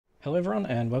Hello everyone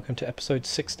and welcome to episode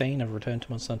 16 of Return to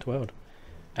Monster Hunter World.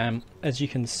 As you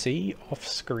can see off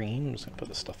screen, I'm just going to put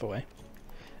this stuff away.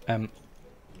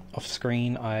 Off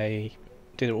screen I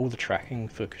did all the tracking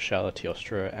for Kushala,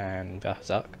 Teostra and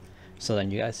Valhazak, so then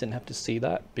you guys didn't have to see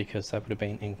that because that would have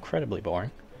been incredibly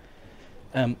boring.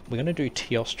 We're going to do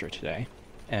Teostra today,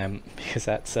 because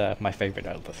that's my favourite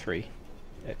out of the three.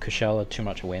 Kushala, too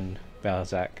much wind,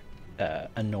 Valhazak,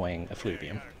 annoying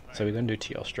effluvium. So we're going to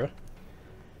do Teostra.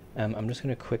 I'm just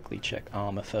going to quickly check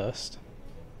armor first,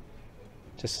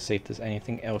 just to see if there's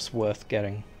anything else worth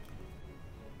getting.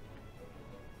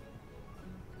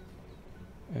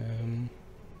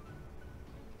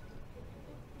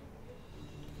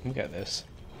 We'll get this,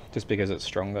 just because it's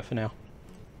stronger for now.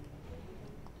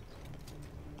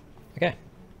 Okay,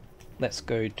 let's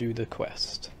go do the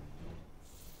quest.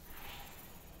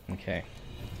 Okay,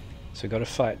 so we've got to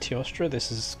fight Teostra. This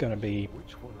is going to be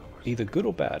either good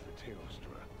or bad.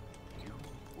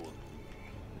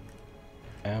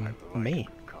 Me.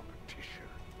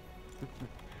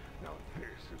 Now this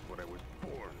is what I was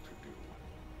born to do.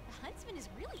 The huntsman is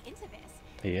really into this.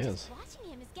 He is. Just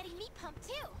watching him is getting me pumped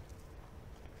too.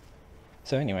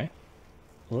 So anyway,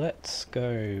 let's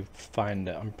go find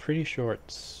it. I'm pretty sure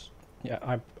it's...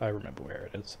 yeah, I remember where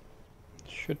it is.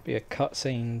 Should be a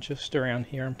cutscene just around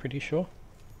here, I'm pretty sure.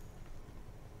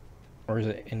 Or is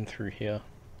it in through here?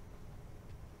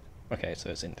 Okay, so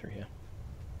it's in through here.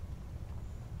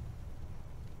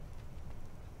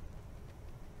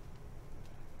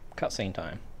 Cutscene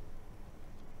time.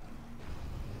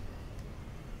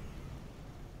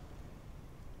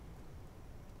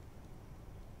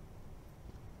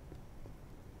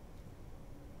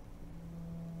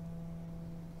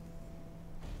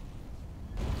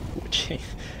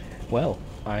 Well,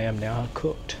 I am now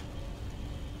cooked.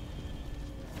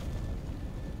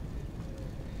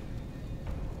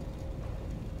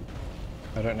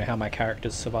 I don't know how my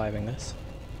character's surviving this.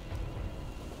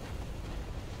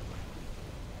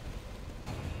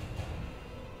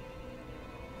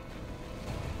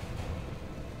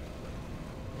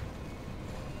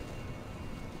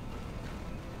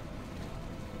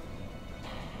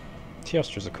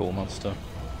 Teostra's a cool monster.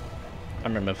 I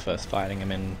remember first fighting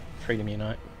him in Freedom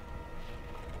Unite.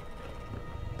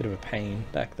 Bit of a pain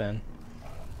back then,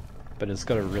 but it's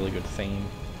got a really good theme.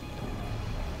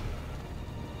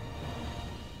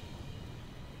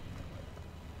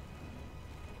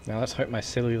 Now let's hope my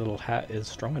silly little hat is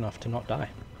strong enough to not die.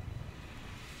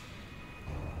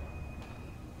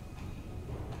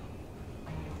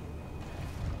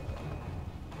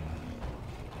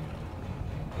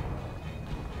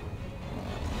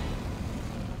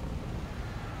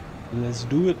 Let's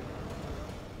do it.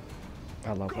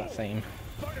 I love that theme.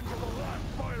 Fight until the last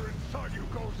fire inside you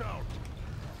goes out.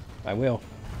 I will.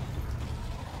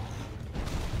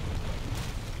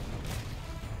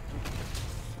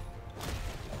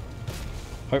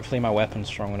 Hopefully my weapon's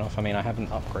strong enough. I mean, I haven't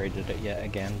upgraded it yet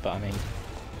again, but I mean,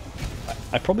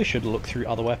 I probably should look through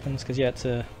other weapons, because yeah, it's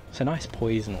a nice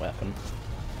poison weapon.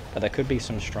 But there could be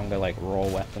some stronger, like, raw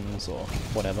weapons or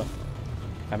whatever.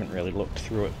 I haven't really looked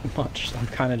through it much. I'm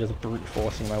kind of just brute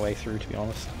forcing my way through, to be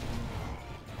honest.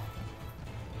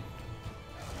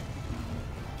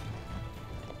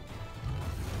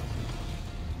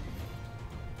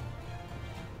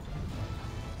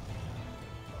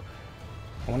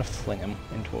 I want to fling him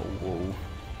into a wall.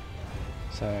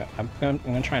 So I'm going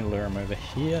to try and lure him over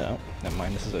here. Oh, never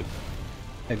mind, this is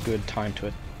a good time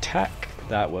to attack.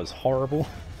 That was horrible.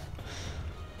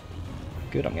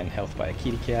 Good, I'm getting health by a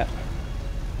kitty cat.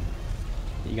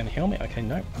 Are you gonna heal me? Okay,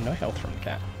 no health from the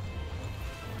cat.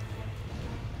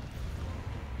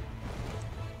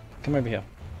 Come over here.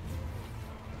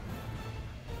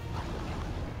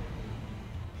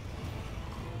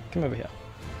 Come over here.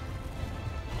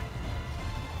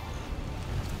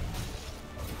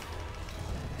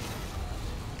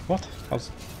 What?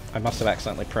 I must have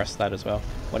accidentally pressed that as well.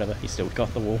 Whatever, he still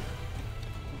got the wall.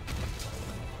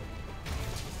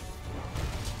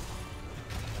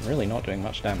 Really not doing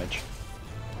much damage.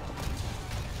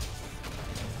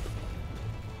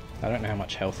 I don't know how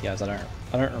much health he has, I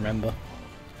don't remember.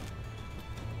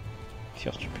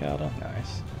 Teostra powder,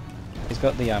 nice. He's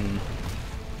got the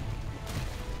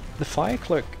fire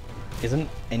cloak isn't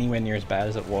anywhere near as bad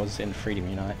as it was in Freedom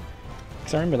Unite.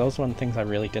 Because I remember that was one of the things I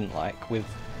really didn't like. With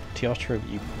Teostra,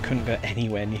 you couldn't go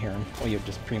anywhere near him, or you'd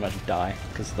just pretty much die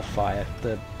because of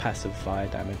the passive fire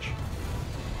damage.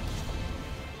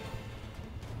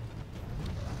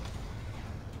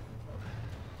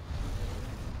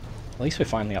 At least we're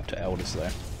finally up to Elders though.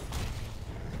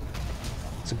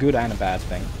 It's a good and a bad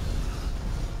thing.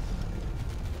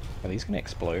 Are these going to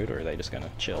explode or are they just going to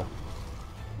chill?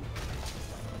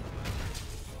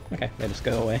 Okay, they just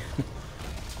go away.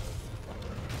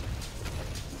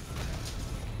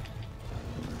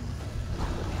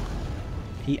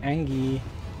 He Angie.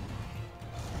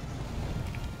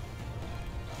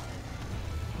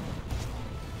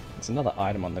 There's another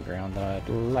item on the ground that I'd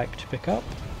like to pick up.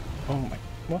 Oh my,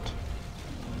 what?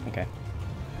 Okay.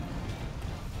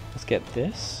 Let's get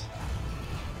this.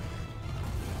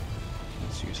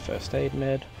 Let's use first aid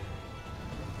med.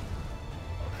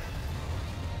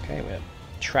 Okay, we're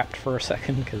trapped for a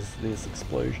second because of this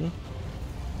explosion.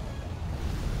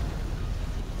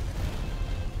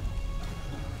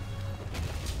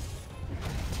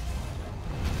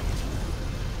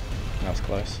 That was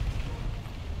close.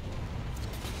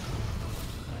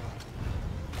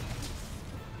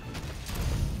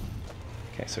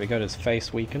 Okay, so we got his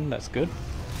face weakened, that's good.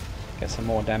 Get some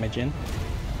more damage in.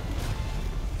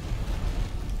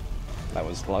 That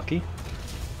was lucky.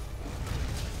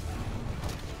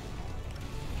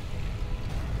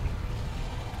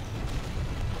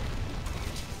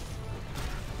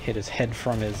 Hit his head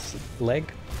from his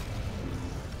leg.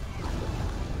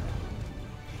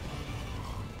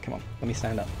 Come on, let me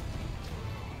stand up.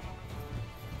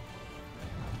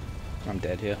 I'm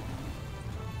dead here.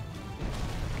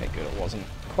 Okay, good, it wasn't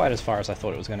quite as far as I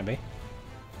thought it was going to be.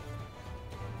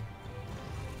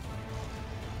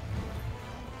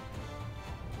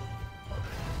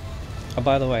 Oh,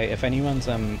 by the way, if anyone's,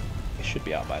 it should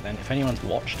be out by then, if anyone's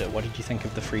watched it, what did you think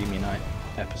of the Freedom Unite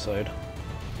episode?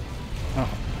 Oh,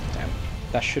 damn.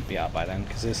 That should be out by then,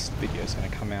 because this video is going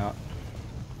to come out,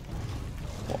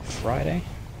 what, Friday?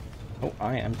 Oh,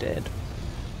 I am dead.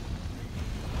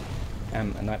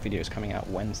 And that video is coming out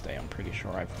Wednesday, I'm pretty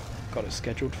sure I've got it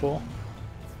scheduled for.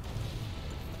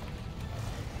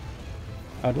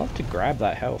 I'd love to grab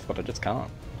that health, but I just can't.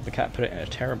 The cat put it in a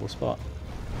terrible spot.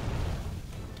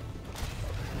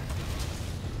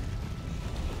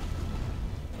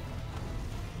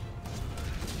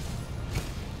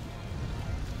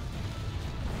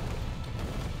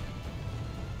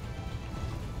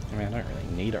 I mean, I don't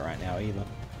really need it right now either.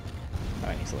 Oh,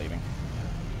 he's leaving.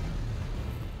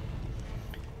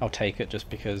 I'll take it just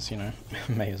because, you know,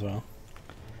 may as well.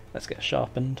 Let's get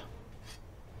sharpened.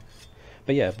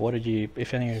 But yeah, what did you,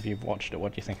 if any of you have watched it,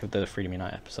 what do you think of the Freedom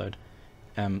Unite episode?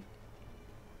 The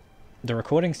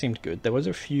recording seemed good. There was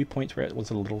a few points where it was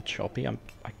a little choppy. I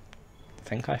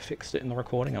think I fixed it in the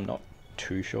recording, I'm not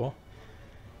too sure.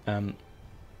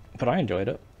 But I enjoyed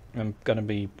it.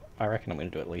 I reckon I'm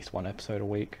going to do at least one episode a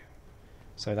week.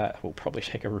 So that will probably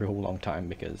take a real long time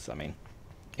because, I mean,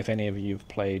 if any of you have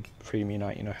played Freedom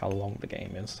Unite, you know how long the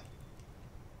game is.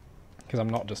 Because I'm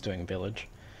not just doing Village.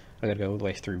 I gotta go all the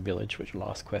way through Village, which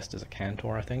last quest is a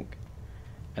Cantor, I think.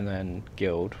 And then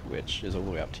Guild, which is all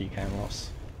the way up to Camelos,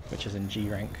 which is in G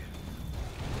rank.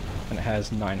 And it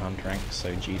has 900 ranks,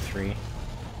 so G3.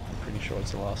 I'm pretty sure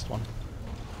it's the last one.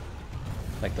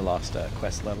 Like the last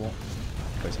quest level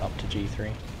goes up to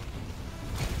G3.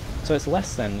 So it's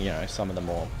less than, you know, some of the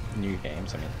more new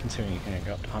games. I mean, considering you can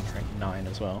go up to Hunt rank 9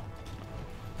 as well.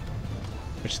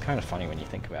 Which is kind of funny when you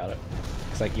think about it.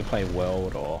 It's like you play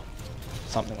World or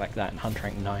something like that and Hunt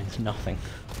rank 9 is nothing.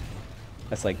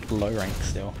 That's like low rank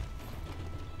still.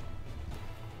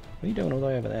 What are you doing all the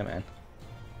way over there, man?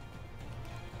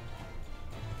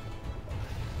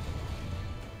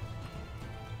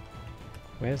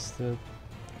 Where's the...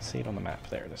 see it on the map,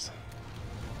 there it is.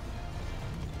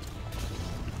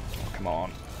 Oh, come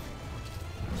on.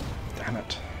 Damn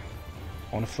it.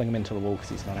 I want to fling him into the wall because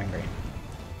he's not angry.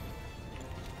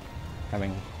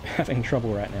 Having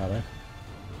trouble right now though.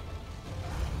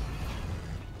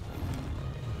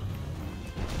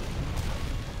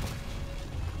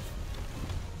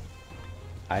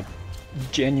 I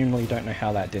genuinely don't know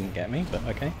how that didn't get me, but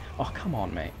okay. Oh, come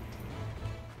on, mate.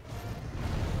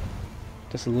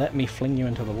 Just let me fling you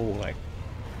into the wall, like,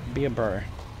 be a bro.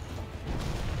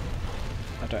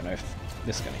 I don't know if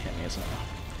this is going to hit me, isn't it?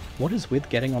 What is with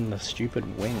getting on the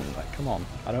stupid wing? Like, come on.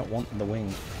 I don't want the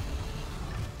wing.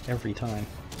 Every time.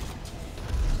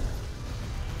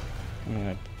 I'm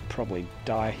going to probably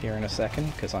die here in a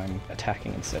second, because I'm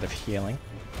attacking instead of healing.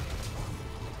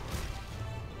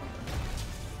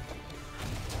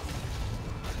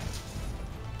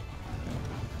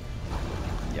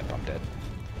 Yep, I'm dead.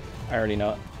 I already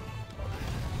know it.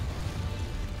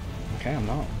 Okay, I'm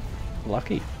not.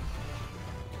 Lucky.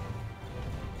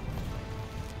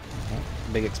 Oh,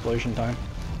 big explosion time.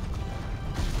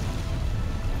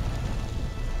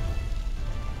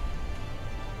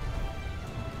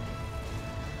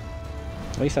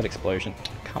 At least that explosion...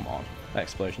 come on. That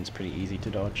explosion's pretty easy to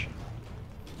dodge.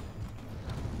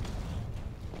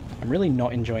 I'm really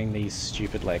not enjoying these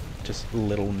stupid, like, just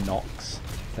little knocks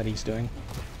that he's doing.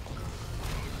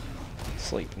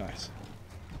 Sleep, nice.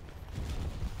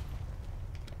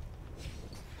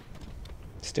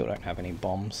 Still don't have any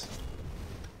bombs.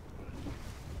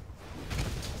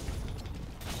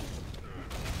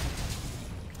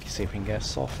 See if we can get a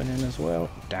soften in as well.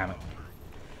 Damn it.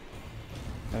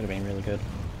 That would have been really good.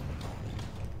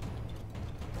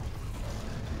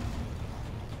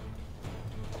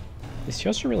 This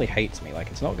Teostra really hates me,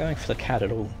 like it's not going for the cat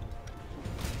at all.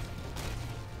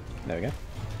 There we go.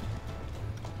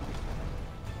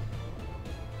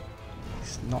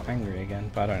 He's not angry again,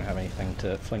 but I don't have anything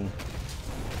to fling.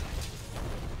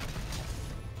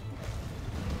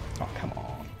 Oh, come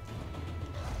on.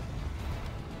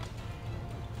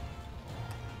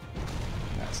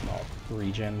 That's not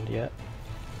regened yet.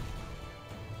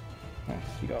 Oh,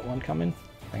 you got one coming.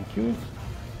 Thank you.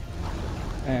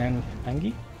 And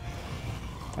Angie?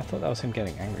 I thought that was him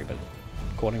getting angry, but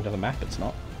according to the map, it's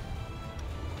not.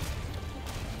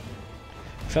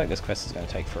 I feel like this quest is going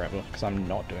to take forever, because I'm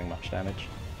not doing much damage.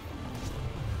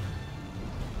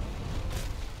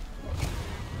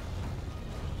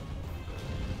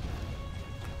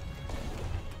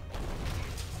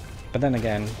 But then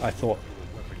again, I thought...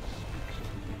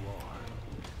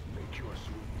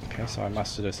 Okay, so I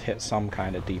must have just hit some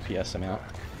kind of DPS amount.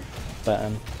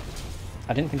 But,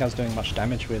 I didn't think I was doing much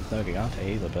damage with No Gigante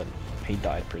either, but he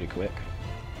died pretty quick.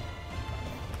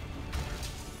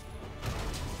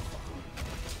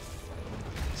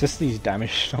 It's just these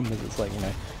damage numbers, it's like, you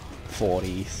know,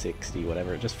 40, 60,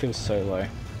 whatever, it just feels so low.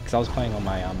 Because I was playing on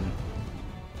my,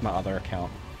 my other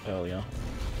account earlier.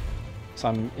 So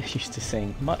I'm used to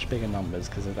seeing much bigger numbers,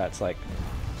 because that's like,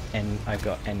 I've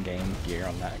got endgame gear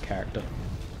on that character.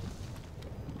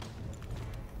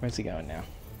 Where's he going now?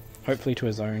 Hopefully to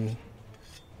his own...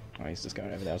 Oh, he's just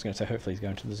going over there. I was going to say hopefully he's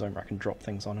going to the zone where I can drop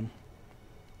things on him.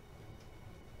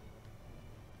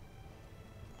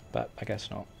 But I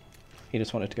guess not. He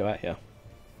just wanted to go out here.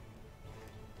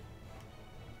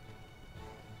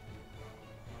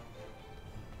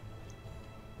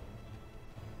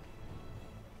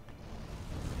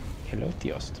 Hello,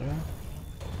 Teostra.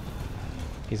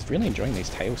 He's really enjoying these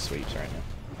tail sweeps right now.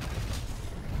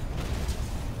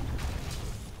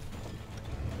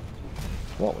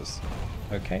 What was...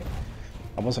 Okay.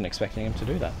 I wasn't expecting him to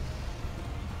do that.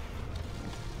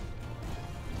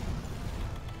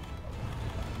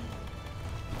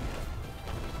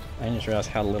 I didn't just realize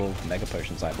how little Mega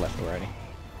Potions I have left already.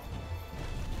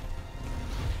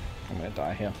 I'm gonna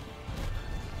die here.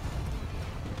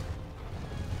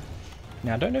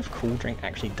 Now I don't know if Cool Drink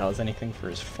actually does anything for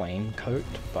his flame coat,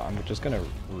 but I'm just gonna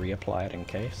reapply it in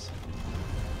case.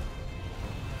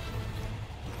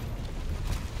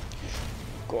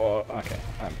 God, okay,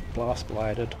 I'm blast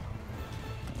blighted.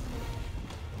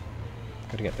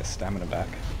 Gotta get this stamina back.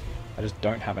 I just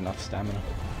don't have enough stamina.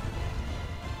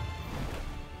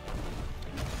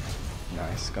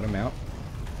 Nice, got him out.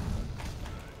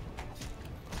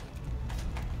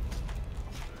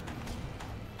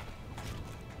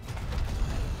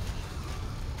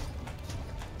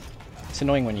 It's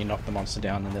annoying when you knock the monster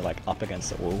down and they're like up against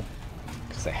the wall,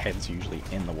 because their head's usually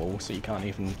in the wall, so you can't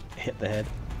even hit the head.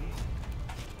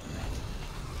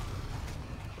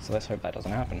 So let's hope that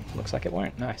doesn't happen. Looks like it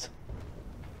won't. Nice.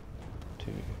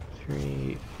 2,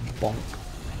 3, bonk.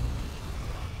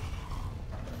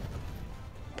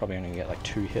 Probably only get like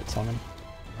 2 hits on him.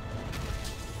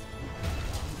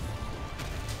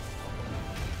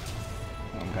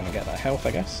 I'm gonna get that health,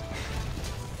 I guess.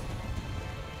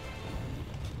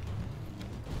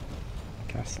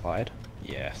 Can I slide?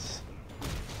 Yes.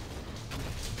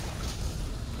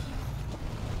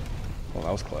 Well,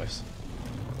 that was close.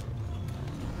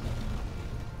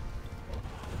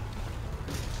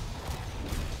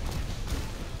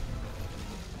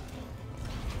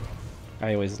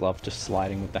 I always love just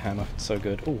sliding with the hammer, it's so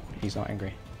good. Oh, he's not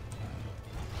angry.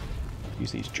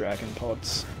 Use these dragon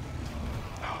pods.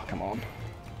 Oh, come on.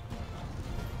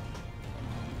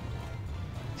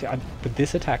 See, with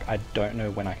this attack, I don't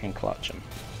know when I can clutch him.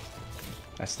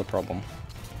 That's the problem.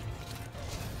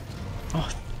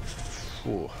 Oh,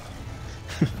 ooh.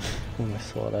 Almost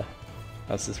swore there.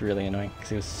 That's just really annoying, because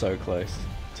he was so close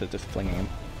to just flinging him.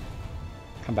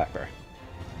 Come back, bro.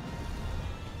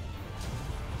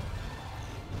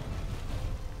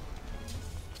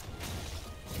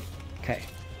 Okay,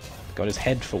 got his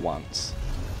head for once.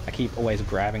 I keep always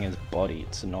grabbing his body,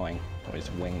 it's annoying, or his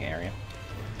wing area.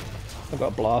 I've got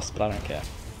a blast, but I don't care.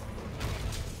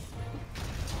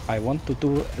 I want to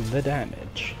do the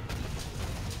damage.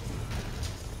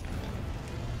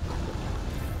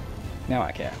 Now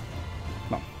I care.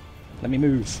 Come on, let me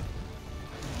move.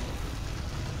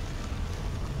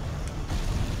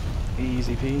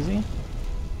 Easy peasy.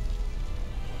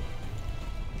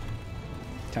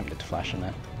 Tempted to flash in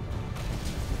there.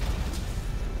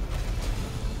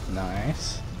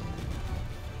 Nice.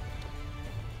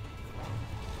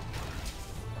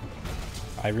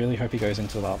 I really hope he goes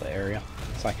into the other area,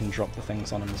 so I can drop the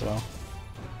things on him as well.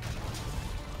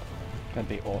 That'd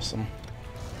be awesome.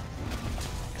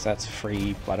 Because that's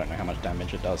free, well, I don't know how much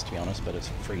damage it does to be honest, but it's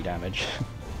free damage.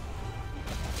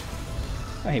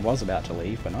 Oh, he was about to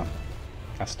leave, but no.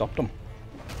 I stopped him.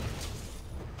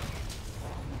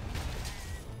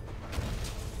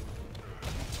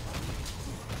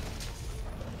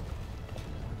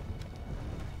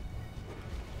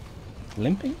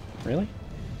 Limping? Really?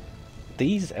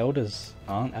 These elders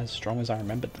aren't as strong as I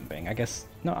remembered them being. I guess,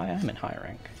 no, I am in high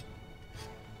rank.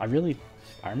 I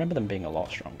remember them being a lot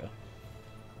stronger.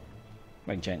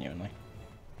 Like, genuinely.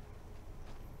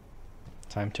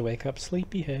 Time to wake up,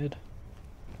 sleepyhead.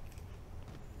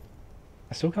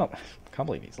 I still can't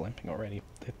believe he's limping already.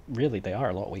 They are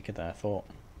a lot weaker than I thought.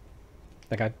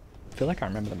 Like, I feel like I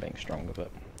remember them being stronger,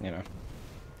 but, you know.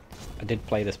 I did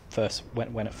play this first,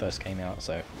 when it first came out,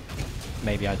 so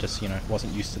maybe I just, you know,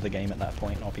 wasn't used to the game at that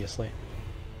point, obviously.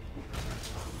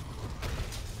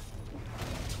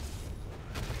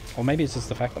 Or maybe it's just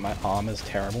the fact that my armor's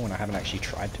terrible and I haven't actually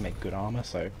tried to make good armor,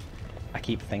 so I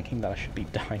keep thinking that I should be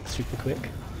dying super quick.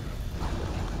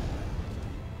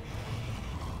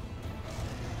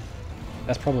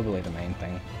 That's probably the main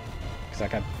thing. Because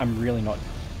like, I'm really not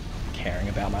caring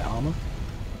about my armor.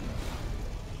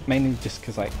 Mainly just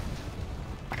because like,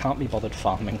 I can't be bothered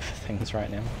farming for things right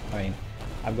now. I mean,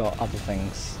 I've got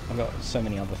so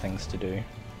many other things to do.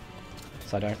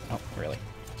 So I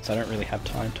don't really have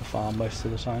time to farm most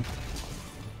of the time.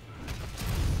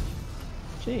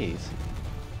 Jeez.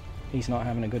 He's not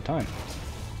having a good time.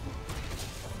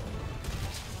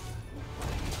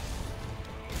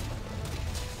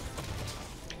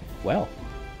 Well,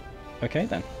 okay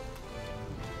then.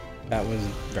 That was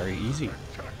very easy.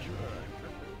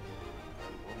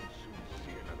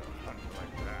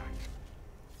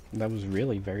 That was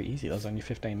really very easy. That was only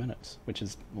 15 minutes, which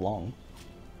is long,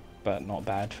 but not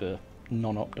bad for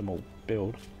non-optimal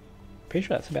build. Pretty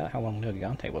sure that's about how long No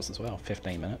Gigante was as well,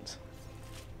 15 minutes.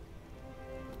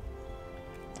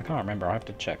 I can't remember, I have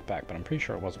to check back, but I'm pretty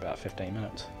sure it was about 15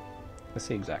 minutes. Let's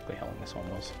see exactly how long this one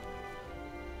was.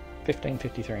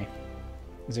 15:53.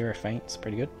 0 faints,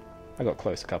 pretty good. I got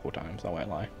close a couple times, I won't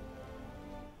lie.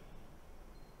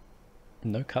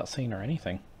 No cutscene or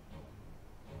anything.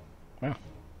 Wow.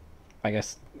 I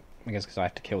guess because I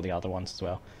have to kill the other ones as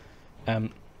well.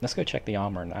 Let's go check the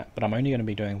armor and that, but I'm only going to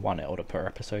be doing 1 elder per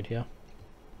episode here.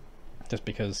 Just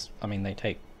because, I mean, they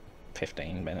take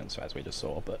 15 minutes as we just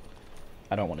saw, but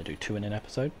I don't want to do 2 in an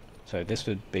episode. So this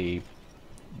would be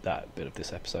that bit of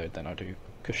this episode, then I'll do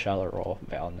Kushala or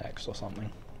Val next or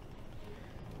something.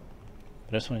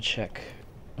 But I just want to check,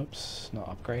 oops, not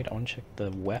upgrade, I want to check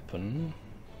the weapon,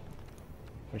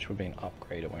 which would be an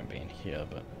upgrade, it won't be in here,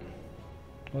 but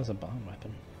where's a barn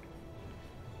weapon?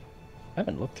 I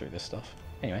haven't looked through this stuff.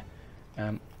 Anyway,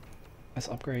 let's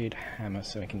upgrade hammer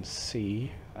so we can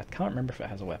see. I can't remember if it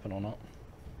has a weapon or not.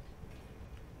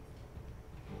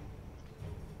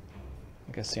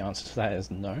 I guess the answer to that is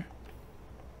no.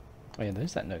 Oh yeah,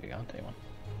 there's that No Gigante one.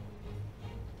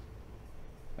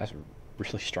 That's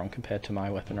really strong compared to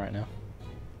my weapon right now.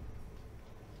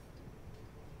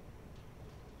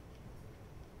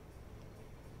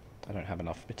 I don't have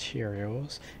enough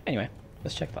materials. Anyway,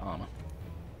 let's check the armor.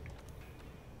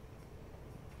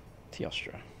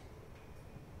 Teostra.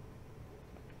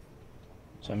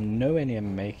 So I'm nowhere near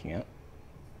making it.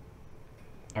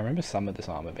 I remember some of this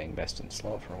armor being best in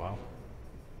slot for a while.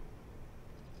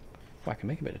 Oh, I can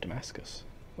make a bit of Damascus.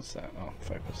 What's that? Oh,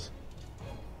 focus.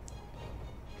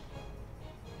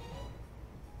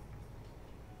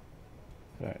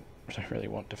 I don't really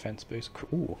want defense boost.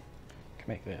 Ooh, I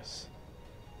can make this.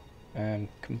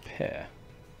 Compare.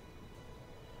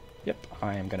 Yep,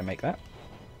 I am going to make that.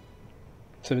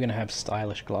 So we're going to have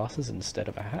stylish glasses instead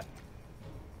of a hat.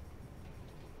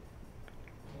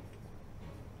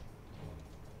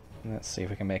 And let's see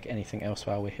if we can make anything else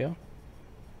while we're here.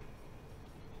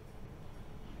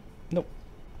 Nope.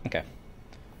 Okay.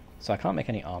 So I can't make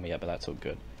any armor yet, but that's all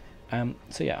good.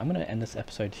 So yeah, I'm going to end this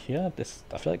episode here. I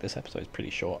feel like this episode is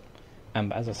pretty short.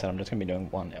 But as I said, I'm just going to be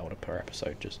doing 1 elder per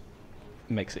episode. Just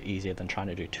makes it easier than trying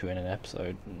to do 2 in an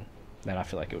episode. And then I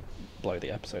feel like it would blow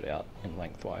the episode out in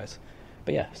lengthwise.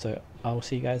 But yeah, so I'll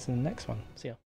see you guys in the next one. See ya.